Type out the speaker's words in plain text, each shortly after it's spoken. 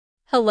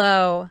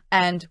Hello,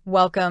 and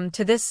welcome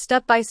to this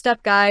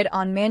step-by-step guide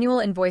on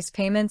manual invoice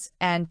payments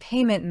and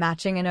payment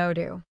matching in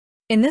Odoo.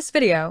 In this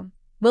video,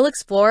 we'll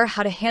explore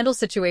how to handle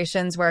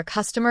situations where a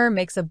customer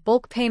makes a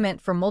bulk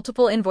payment for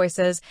multiple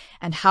invoices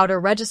and how to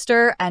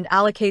register and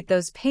allocate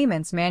those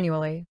payments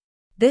manually.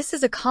 This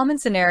is a common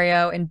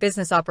scenario in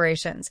business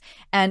operations,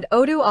 and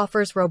Odoo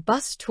offers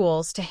robust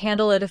tools to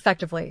handle it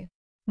effectively.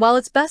 While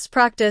it's best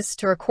practice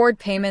to record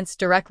payments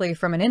directly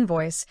from an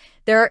invoice,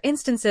 there are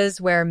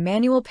instances where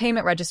manual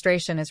payment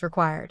registration is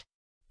required.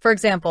 For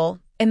example,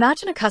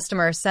 imagine a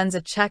customer sends a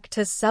check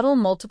to settle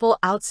multiple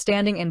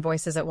outstanding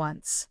invoices at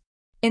once.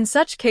 In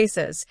such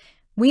cases,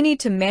 we need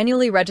to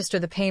manually register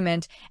the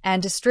payment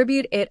and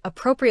distribute it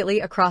appropriately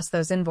across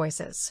those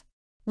invoices.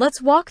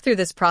 Let's walk through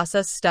this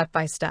process step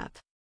by step.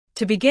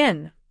 To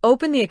begin,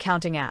 open the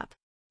accounting app.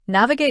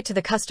 Navigate to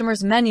the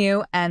customer's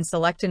menu and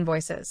select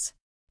Invoices.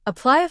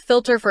 Apply a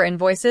filter for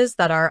invoices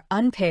that are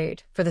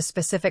unpaid for the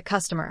specific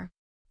customer.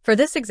 For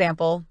this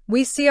example,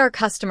 we see our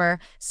customer,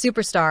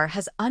 Superstar,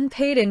 has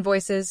unpaid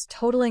invoices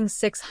totaling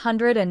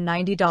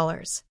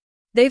 $690.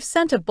 They've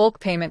sent a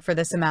bulk payment for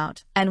this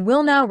amount and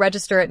will now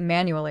register it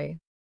manually.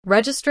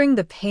 Registering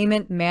the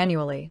payment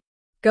manually.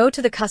 Go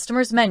to the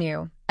customer's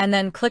menu and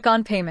then click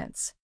on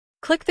Payments.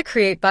 Click the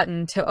Create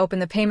button to open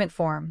the payment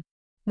form.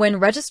 When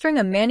registering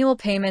a manual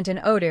payment in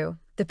Odoo,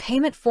 the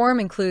payment form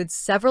includes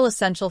several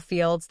essential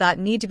fields that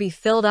need to be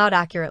filled out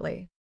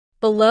accurately.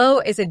 Below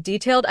is a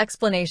detailed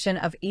explanation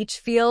of each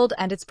field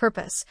and its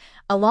purpose,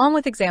 along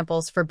with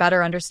examples for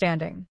better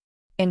understanding.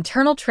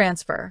 Internal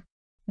transfer.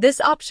 This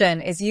option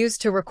is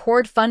used to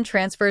record fund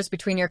transfers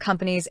between your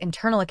company's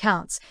internal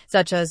accounts,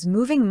 such as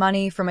moving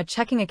money from a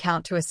checking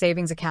account to a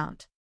savings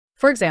account.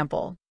 For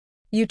example,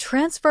 you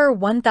transfer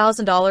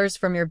 $1,000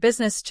 from your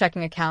business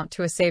checking account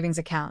to a savings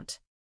account.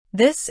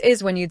 This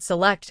is when you'd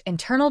select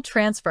Internal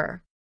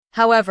Transfer.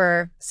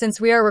 However, since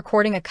we are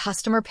recording a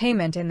customer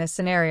payment in this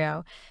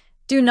scenario,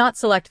 do not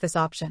select this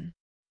option.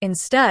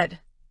 Instead,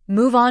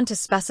 move on to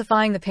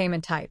specifying the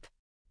payment type.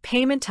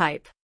 Payment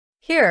type.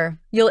 Here,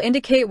 you'll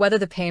indicate whether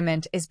the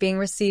payment is being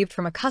received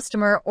from a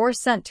customer or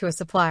sent to a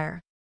supplier.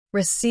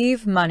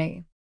 Receive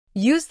money.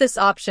 Use this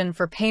option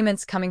for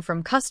payments coming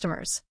from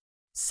customers.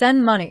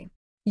 Send money.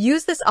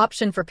 Use this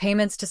option for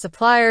payments to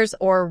suppliers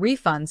or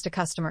refunds to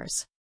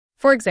customers.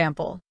 For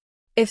example,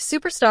 if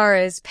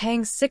Superstar is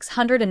paying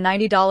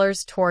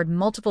 $690 toward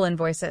multiple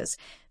invoices,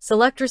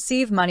 select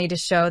Receive Money to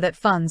show that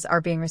funds are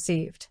being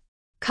received.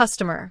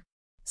 Customer.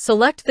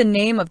 Select the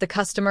name of the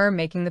customer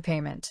making the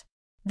payment.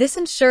 This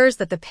ensures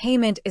that the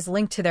payment is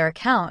linked to their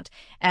account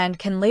and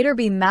can later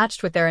be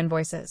matched with their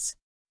invoices.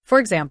 For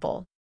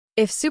example,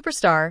 if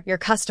Superstar, your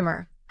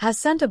customer, has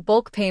sent a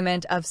bulk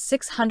payment of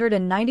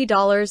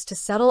 $690 to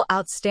settle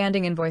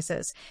outstanding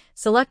invoices,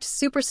 select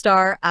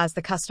Superstar as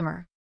the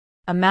customer.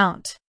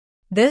 Amount.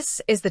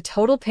 This is the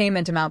total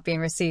payment amount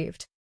being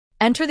received.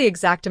 Enter the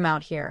exact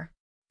amount here.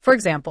 For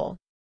example,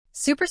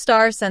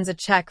 Superstar sends a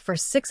check for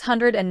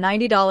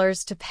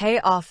 $690 to pay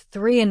off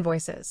 3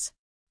 invoices.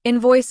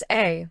 Invoice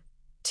A,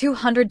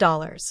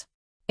 $200.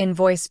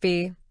 Invoice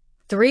B,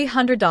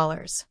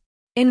 $300.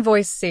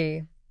 Invoice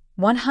C,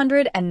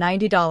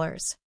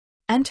 $190.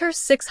 Enter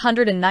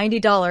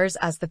 $690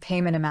 as the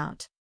payment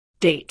amount.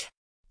 Date.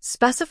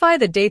 Specify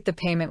the date the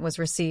payment was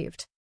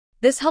received.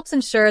 This helps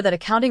ensure that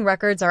accounting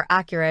records are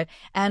accurate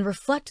and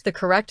reflect the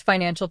correct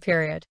financial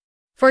period.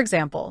 For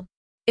example,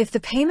 if the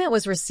payment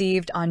was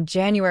received on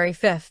January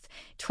 5th,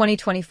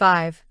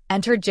 2025,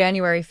 enter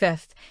January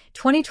 5th,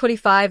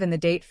 2025 in the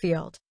date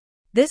field.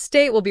 This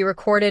date will be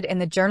recorded in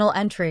the journal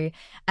entry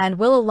and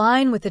will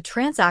align with the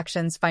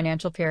transaction's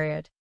financial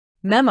period.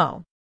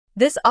 Memo.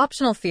 This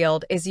optional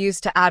field is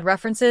used to add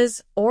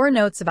references or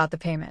notes about the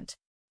payment.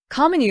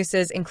 Common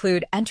uses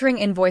include entering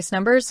invoice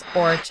numbers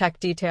or check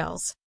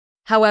details.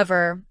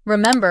 However,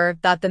 remember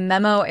that the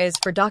memo is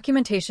for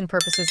documentation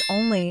purposes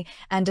only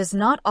and does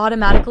not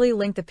automatically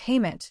link the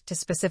payment to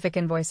specific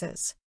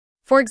invoices.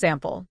 For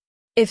example,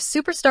 if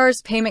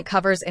Superstar's payment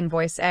covers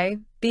invoice A,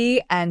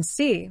 B, and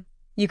C,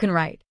 you can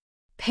write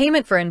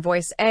payment for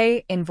invoice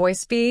A,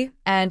 invoice B,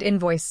 and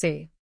invoice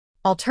C.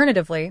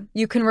 Alternatively,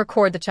 you can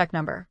record the check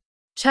number.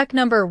 Check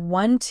number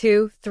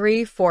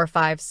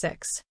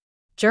 123456.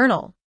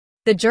 Journal.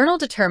 The journal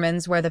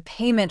determines where the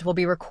payment will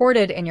be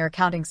recorded in your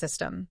accounting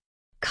system.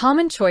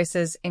 Common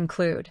choices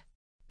include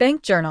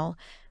Bank Journal,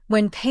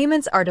 when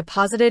payments are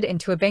deposited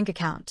into a bank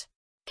account.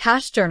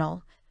 Cash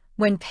Journal,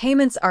 when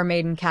payments are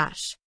made in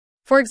cash.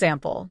 For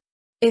example,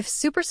 if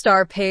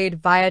Superstar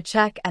paid via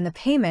check and the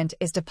payment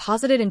is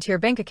deposited into your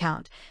bank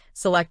account,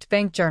 select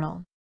Bank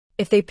Journal.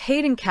 If they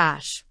paid in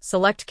cash,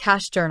 select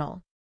Cash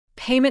Journal.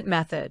 Payment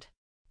Method.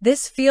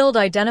 This field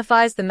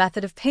identifies the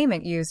method of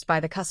payment used by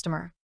the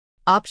customer.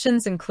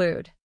 Options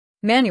include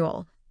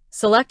Manual.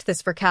 Select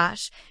this for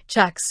cash,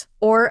 checks,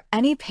 or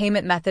any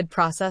payment method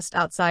processed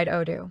outside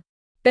Odoo.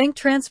 Bank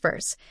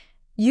Transfers.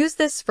 Use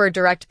this for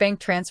direct bank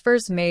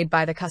transfers made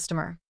by the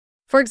customer.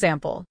 For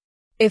example,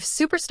 if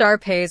Superstar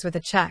pays with a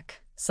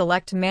check,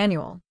 select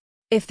Manual.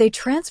 If they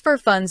transfer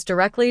funds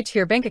directly to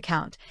your bank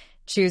account,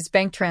 choose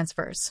Bank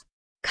Transfers.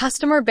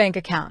 Customer bank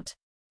account.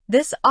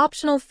 This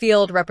optional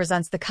field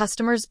represents the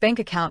customer's bank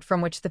account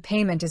from which the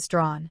payment is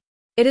drawn.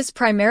 It is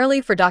primarily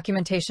for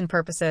documentation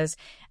purposes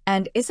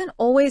and isn't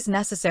always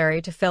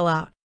necessary to fill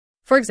out.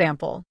 For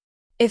example,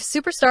 if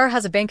Superstar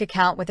has a bank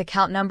account with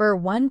account number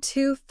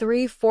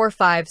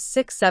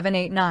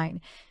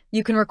 123456789,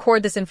 you can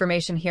record this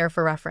information here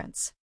for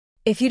reference.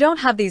 If you don't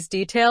have these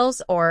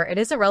details or it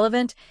isn't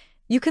relevant,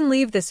 you can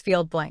leave this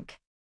field blank.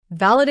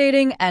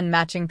 Validating and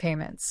matching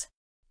payments.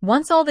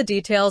 Once all the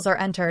details are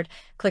entered,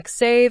 click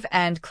Save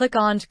and click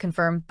on to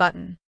Confirm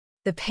button.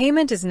 The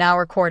payment is now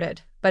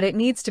recorded, but it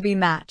needs to be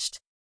matched.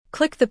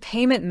 Click the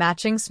Payment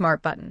Matching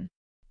Smart button.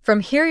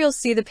 From here you'll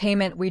see the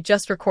payment we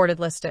just recorded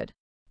listed.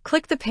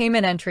 Click the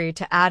payment entry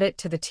to add it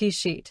to the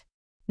T-sheet.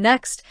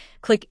 Next,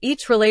 click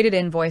each related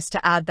invoice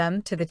to add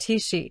them to the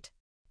T-sheet.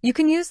 You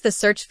can use the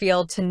search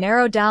field to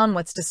narrow down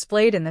what's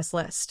displayed in this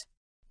list.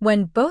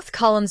 When both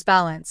columns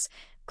balance,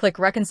 click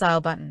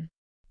Reconcile button.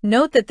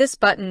 Note that this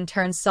button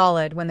turns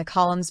solid when the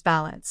columns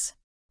balance.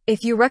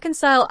 If you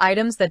reconcile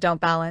items that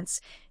don't balance,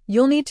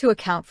 you'll need to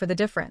account for the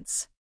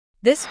difference.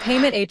 This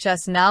payment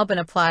has now been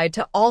applied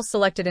to all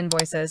selected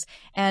invoices,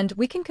 and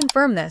we can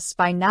confirm this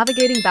by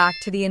navigating back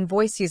to the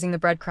invoice using the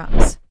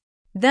breadcrumbs.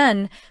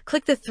 Then,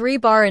 click the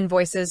 3-bar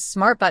Invoices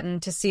Smart button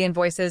to see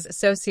invoices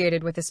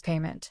associated with this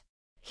payment.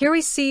 Here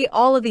we see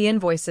all of the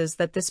invoices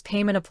that this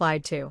payment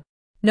applied to.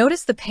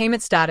 Notice the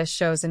payment status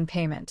shows in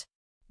payment.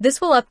 This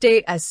will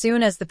update as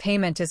soon as the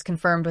payment is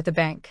confirmed with the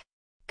bank.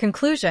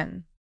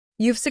 Conclusion: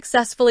 you've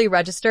successfully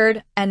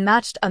registered and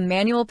matched a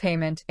manual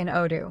payment in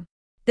Odoo.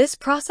 This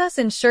process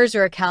ensures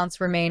your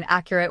accounts remain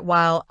accurate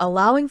while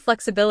allowing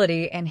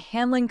flexibility in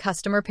handling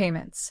customer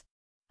payments.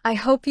 I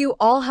hope you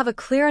all have a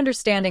clear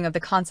understanding of the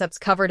concepts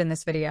covered in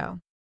this video.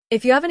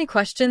 If you have any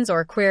questions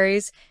or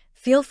queries,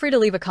 feel free to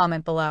leave a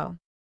comment below.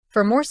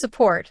 For more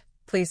support,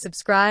 please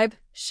subscribe,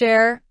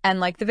 share,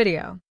 and like the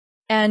video.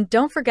 And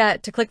don't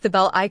forget to click the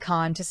bell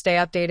icon to stay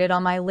updated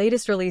on my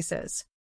latest releases.